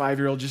Gigi, our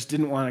 5-year-old, just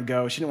didn't want to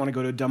go. She didn't want to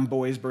go to a dumb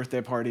boy's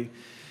birthday party.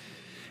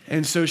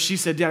 And so she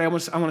said, Daddy, I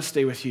want to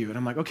stay with you. And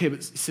I'm like, okay,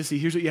 but Sissy,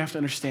 here's what you have to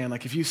understand.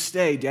 Like, if you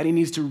stay, Daddy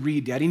needs to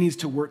read. Daddy needs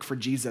to work for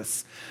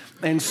Jesus.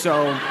 And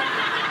so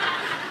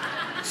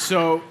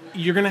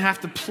you're going to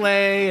have to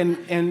play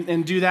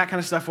and do that kind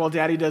of stuff while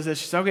Daddy does this.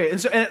 She said, okay.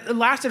 And it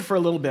lasted for a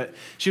little bit.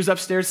 She was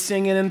upstairs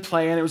singing and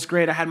playing. It was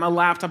great. I had my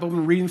laptop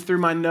open, reading through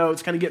my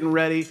notes, kind of getting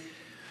ready.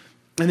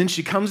 And then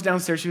she comes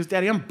downstairs. She goes,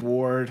 Daddy, I'm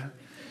bored.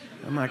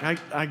 I'm like,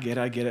 I get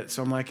it.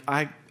 So I'm like,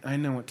 I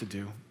know what to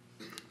do.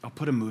 I'll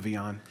put a movie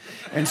on.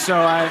 And so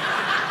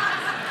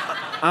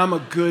I'm a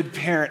good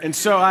parent. And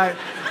so I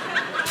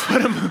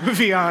put a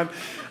movie on.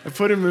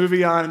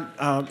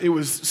 It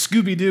was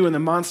Scooby-Doo and the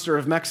Monster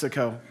of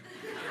Mexico.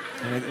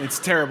 And it's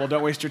terrible.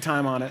 Don't waste your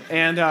time on it.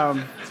 And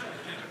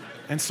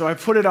so I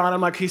put it on.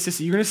 I'm like, hey,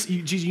 Sissy,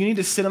 Gigi, you need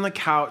to sit on the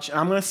couch. And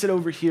I'm going to sit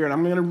over here, and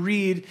I'm going to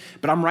read,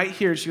 but I'm right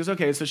here. She goes,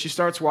 okay. So she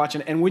starts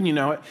watching. And wouldn't you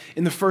know it,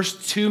 in the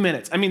first 2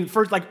 minutes,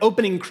 first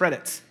opening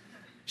credits,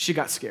 she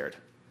got scared.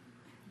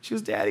 She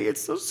goes, Daddy,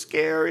 it's so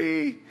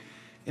scary.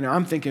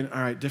 I'm thinking,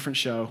 all right, different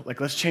show. Like,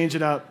 let's change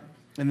it up.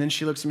 And then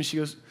she looks at me, she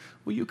goes,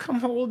 will you come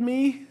hold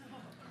me?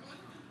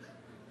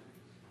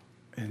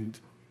 And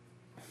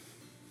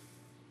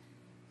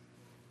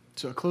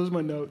so I closed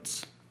my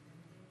notes.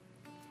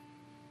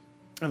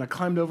 And I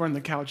climbed over on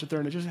the couch with her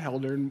and I just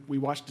held her and we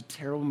watched a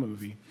terrible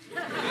movie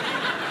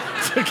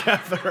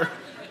together.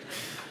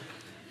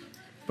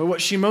 But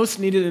what she most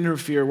needed in her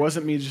fear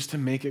wasn't me just to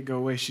make it go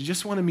away. She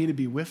just wanted me to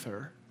be with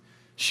her.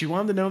 She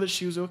wanted to know that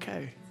she was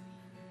okay,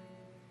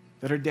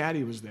 that her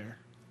daddy was there,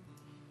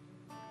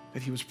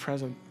 that he was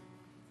present,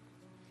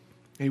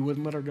 and he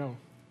wouldn't let her go.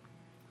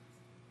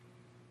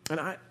 And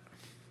I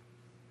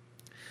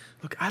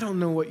don't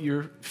know what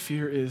your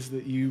fear is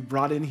that you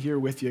brought in here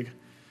with you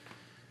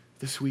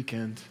this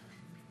weekend.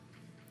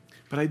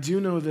 But I do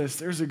know this,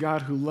 there's a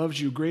God who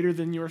loves you greater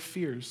than your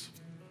fears,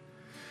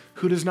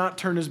 who does not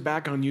turn his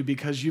back on you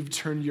because you've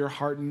turned your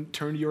heart and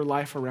turned your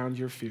life around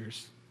your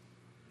fears.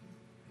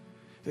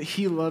 That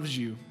he loves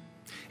you.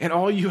 And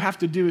all you have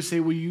to do is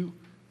say, will you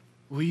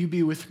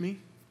be with me?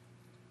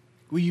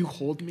 Will you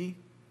hold me?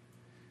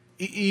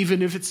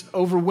 Even if it's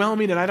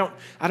overwhelming and I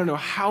don't know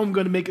how I'm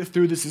going to make it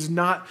through. This is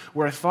not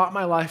where I thought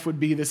my life would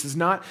be. This is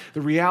not the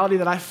reality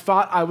that I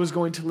thought I was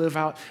going to live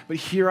out. But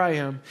here I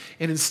am.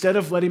 And instead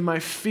of letting my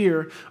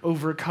fear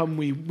overcome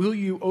me, will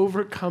you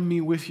overcome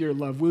me with your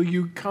love? Will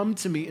you come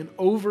to me and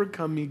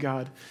overcome me,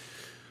 God,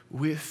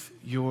 with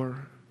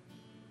your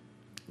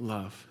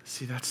love?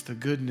 See, that's the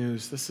good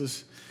news. This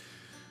is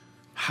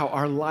how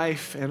our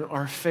life and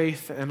our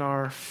faith and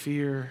our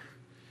fear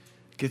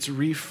gets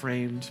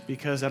reframed,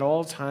 because at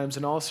all times,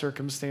 in all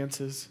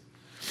circumstances,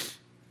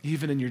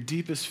 even in your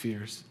deepest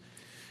fears,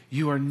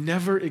 you are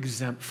never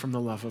exempt from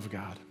the love of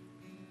God.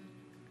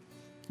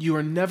 You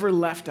are never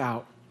left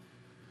out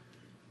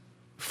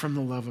from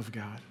the love of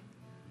God.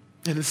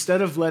 And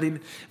instead of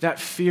letting that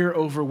fear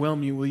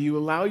overwhelm you, will you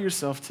allow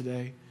yourself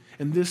today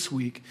and this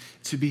week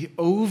to be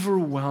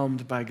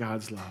overwhelmed by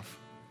God's love?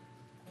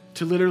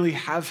 To literally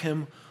have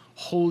him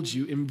hold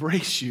you,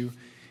 embrace you,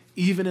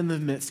 even in the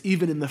midst,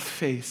 even in the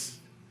face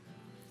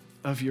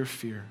of your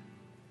fear.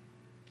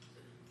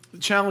 The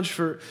challenge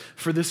for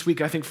this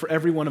week, I think for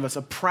every one of us,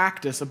 a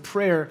practice, a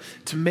prayer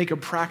to make a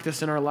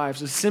practice in our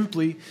lives is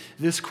simply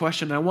this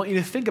question. And I want you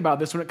to think about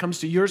this when it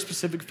comes to your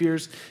specific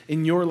fears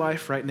in your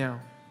life right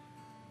now.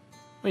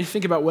 I want you to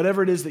think about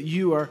whatever it is that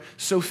you are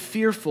so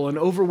fearful and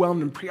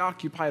overwhelmed and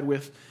preoccupied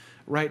with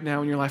right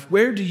now in your life.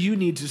 Where do you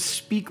need to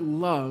speak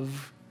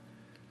love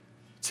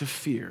to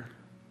fear?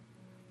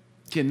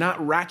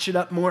 Cannot ratchet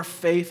up more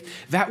faith.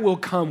 That will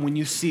come when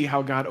you see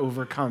how God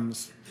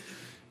overcomes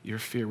your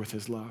fear with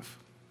his love.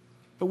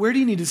 But where do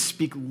you need to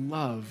speak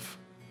love?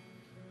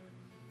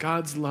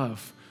 God's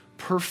love,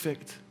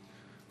 perfect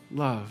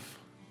love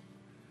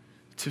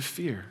to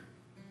fear.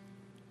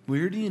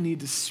 Where do you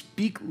need to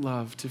speak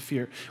love to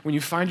fear? When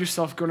you find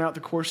yourself going out the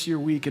course of your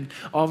week and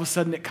all of a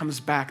sudden it comes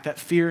back, that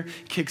fear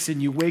kicks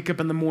in. You wake up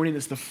in the morning,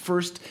 it's the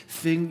first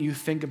thing you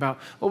think about.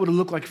 What would it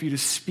look like for you to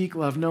speak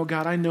love? No,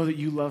 God, I know that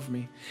you love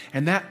me.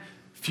 And that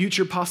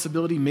future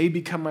possibility may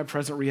become my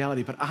present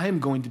reality, but I am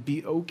going to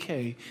be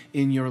okay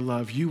in your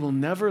love. You will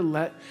never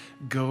let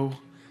go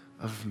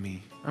of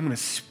me. I'm going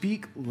to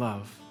speak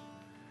love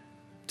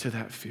to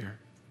that fear.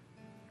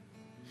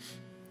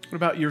 What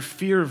about your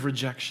fear of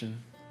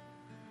rejection?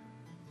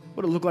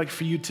 What would it look like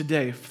for you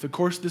today, for the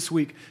course of this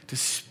week, to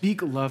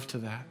speak love to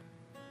that?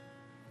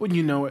 Wouldn't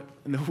you know it?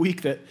 In the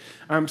week that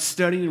I'm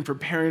studying and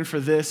preparing for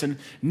this and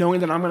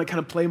knowing that I'm going to kind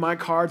of play my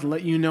cards and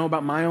let you know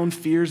about my own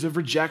fears of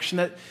rejection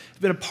that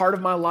have been a part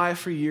of my life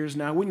for years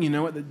now, wouldn't you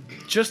know it? That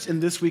just in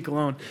this week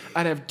alone,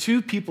 I'd have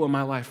 2 people in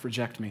my life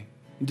reject me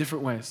in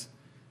different ways,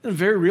 in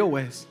very real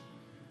ways.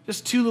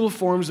 Just 2 little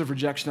forms of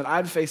rejection that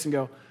I'd face and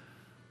go,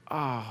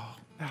 oh,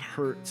 that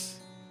hurts.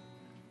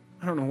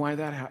 I don't know why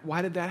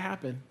why did that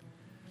happen?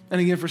 And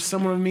again, for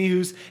someone of me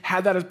who's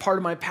had that as part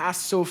of my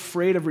past, so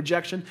afraid of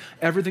rejection,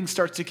 everything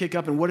starts to kick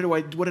up. And what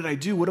did I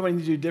do? What do I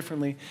need to do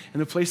differently?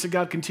 And the place that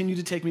God continued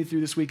to take me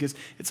through this week is,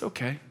 it's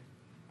okay.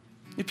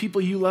 The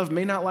people you love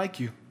may not like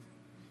you.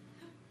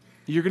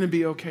 You're going to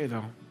be okay,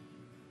 though.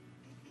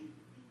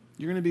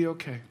 You're going to be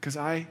okay, because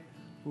I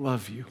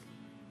love you.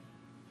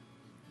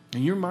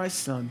 And you're my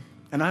son,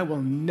 and I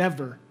will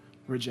never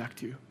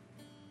reject you.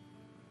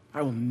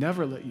 I will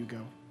never let you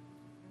go.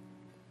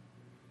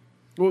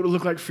 What would it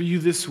look like for you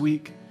this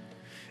week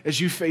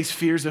as you face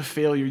fears of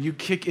failure? You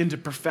kick into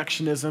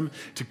perfectionism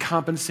to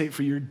compensate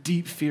for your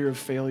deep fear of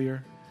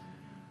failure.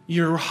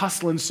 You're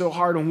hustling so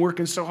hard and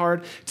working so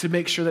hard to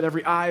make sure that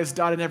every I is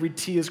dotted and every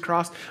T is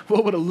crossed.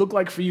 What would it look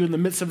like for you in the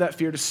midst of that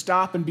fear to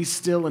stop and be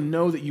still and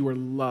know that you are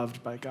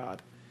loved by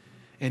God?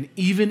 And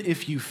even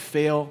if you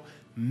fail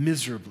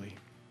miserably,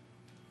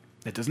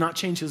 that does not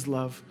change his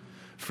love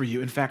for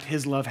you. In fact,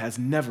 his love has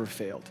never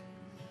failed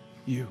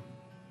you.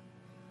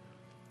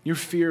 Your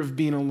fear of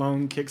being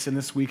alone kicks in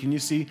this week, and you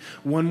see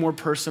one more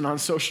person on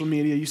social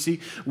media, you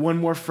see one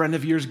more friend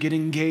of yours get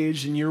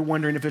engaged, and you're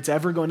wondering if it's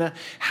ever going to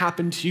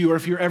happen to you, or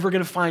if you're ever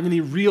going to find any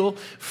real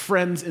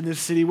friends in this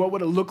city. What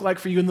would it look like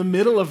for you in the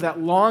middle of that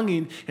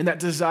longing and that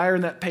desire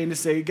and that pain to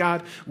say,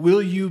 God,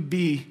 will you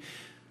be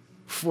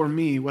for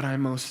me what I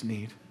most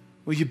need?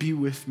 Will you be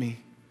with me?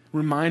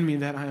 Remind me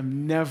that I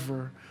am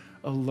never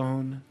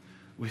alone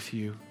with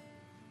you.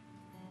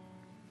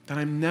 That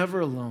I'm never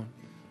alone.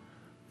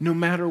 No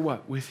matter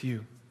what, with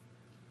you.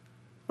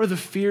 What are the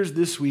fears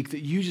this week that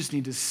you just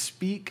need to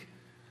speak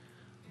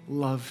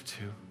love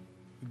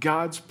to?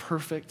 God's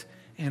perfect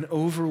and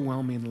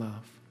overwhelming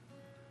love.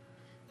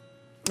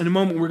 In a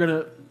moment, we're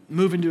going to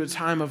move into a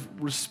time of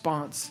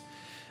response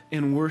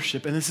and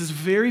worship. And this is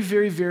very,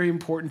 very, very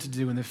important to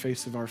do in the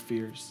face of our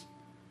fears.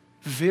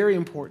 Very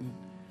important.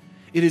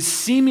 It is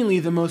seemingly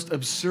the most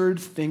absurd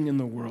thing in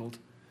the world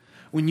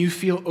when you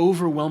feel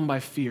overwhelmed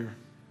by fear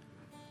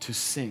to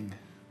sing.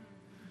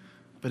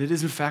 But it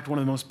is, in fact, one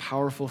of the most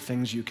powerful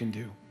things you can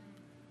do.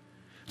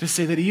 To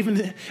say that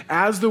even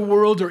as the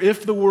world, or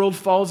if the world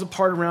falls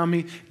apart around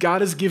me,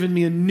 God has given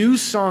me a new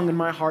song in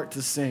my heart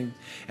to sing.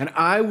 And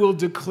I will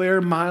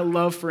declare my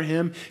love for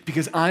him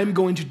because I'm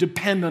going to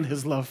depend on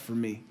his love for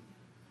me.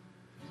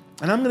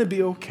 And I'm going to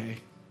be okay.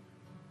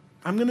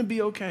 I'm going to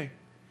be okay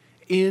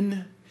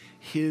in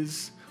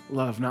his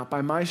love. Not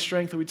by my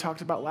strength that we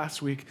talked about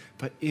last week,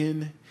 but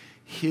in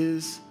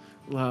his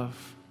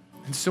love.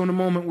 And so in a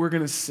moment, we're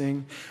going to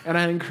sing. And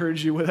I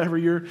encourage you, whatever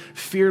your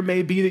fear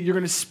may be that you're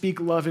going to speak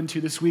love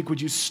into this week,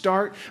 would you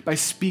start by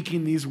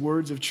speaking these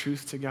words of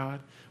truth to God?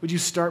 Would you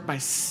start by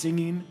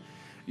singing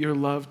your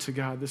love to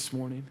God this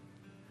morning?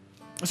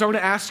 So I'm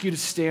going to ask you to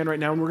stand right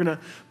now, and we're going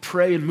to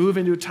pray and move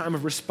into a time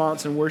of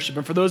response and worship.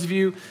 And for those of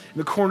you in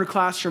the corner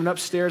classroom and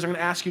upstairs, I'm going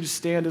to ask you to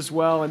stand as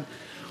well. And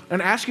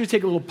ask you to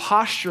take a little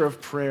posture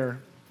of prayer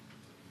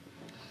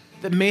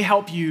that may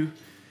help you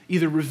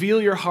either reveal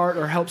your heart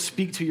or help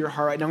speak to your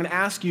heart right now. I'm going to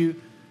ask you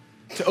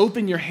to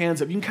open your hands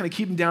up. You can kind of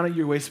keep them down at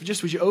your waist, but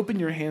just would you open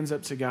your hands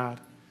up to God?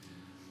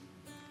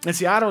 And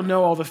see, I don't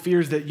know all the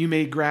fears that you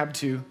may grab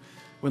to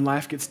when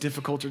life gets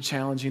difficult or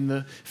challenging,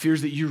 the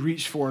fears that you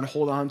reach for and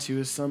hold on to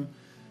as some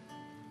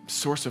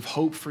source of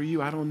hope for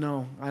you. I don't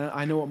know.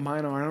 I know what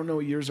mine are. I don't know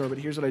what yours are, but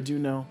here's what I do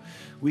know.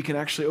 We can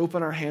actually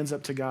open our hands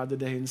up to God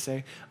today and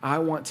say, I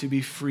want to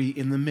be free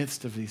in the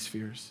midst of these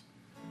fears.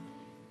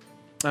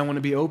 I want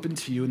to be open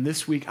to you. And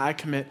this week, I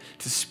commit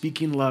to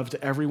speaking love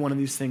to every one of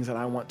these things that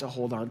I want to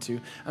hold on to.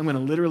 I'm going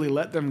to literally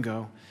let them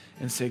go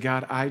and say,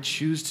 God, I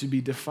choose to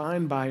be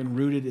defined by and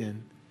rooted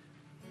in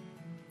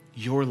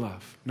your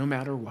love, no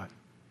matter what.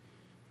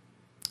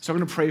 So I'm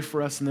going to pray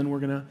for us, and then we're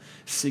going to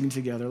sing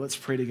together. Let's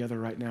pray together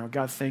right now.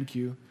 God, thank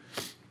you.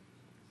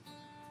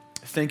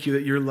 Thank you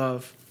that your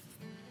love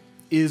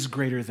is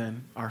greater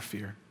than our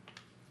fear.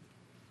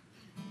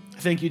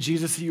 Thank you,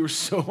 Jesus, that you were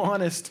so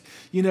honest.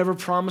 You never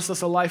promised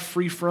us a life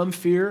free from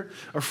fear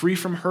or free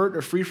from hurt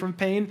or free from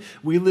pain.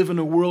 We live in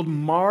a world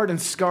marred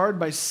and scarred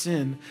by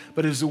sin,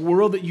 but it is a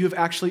world that you have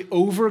actually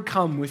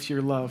overcome with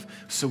your love.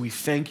 So we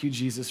thank you,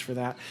 Jesus, for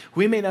that.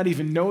 We may not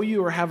even know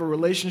you or have a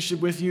relationship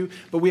with you,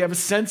 but we have a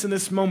sense in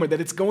this moment that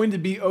it's going to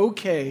be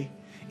okay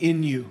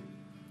in you.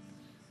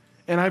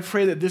 And I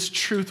pray that this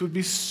truth would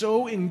be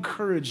so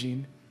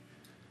encouraging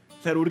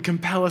that it would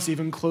compel us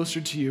even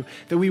closer to you,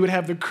 that we would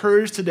have the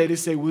courage today to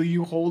say, will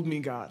you hold me,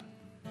 God?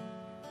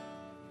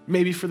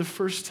 Maybe for the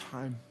first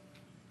time.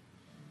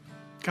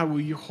 God,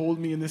 will you hold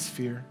me in this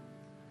fear?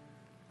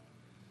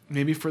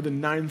 Maybe for the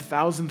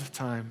 9,000th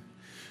time,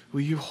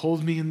 will you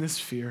hold me in this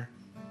fear?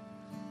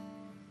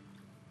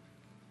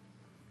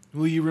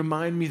 Will you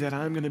remind me that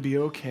I'm going to be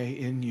okay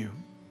in you?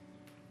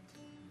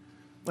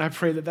 I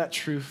pray that that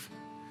truth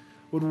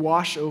would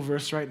wash over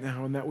us right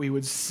now and that we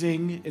would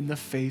sing in the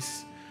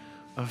face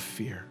of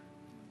fear.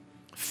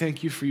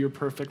 Thank you for your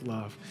perfect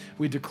love.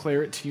 We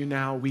declare it to you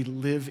now. We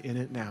live in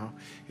it now.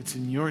 It's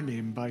in your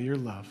name, by your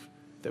love,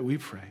 that we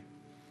pray.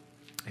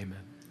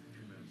 Amen.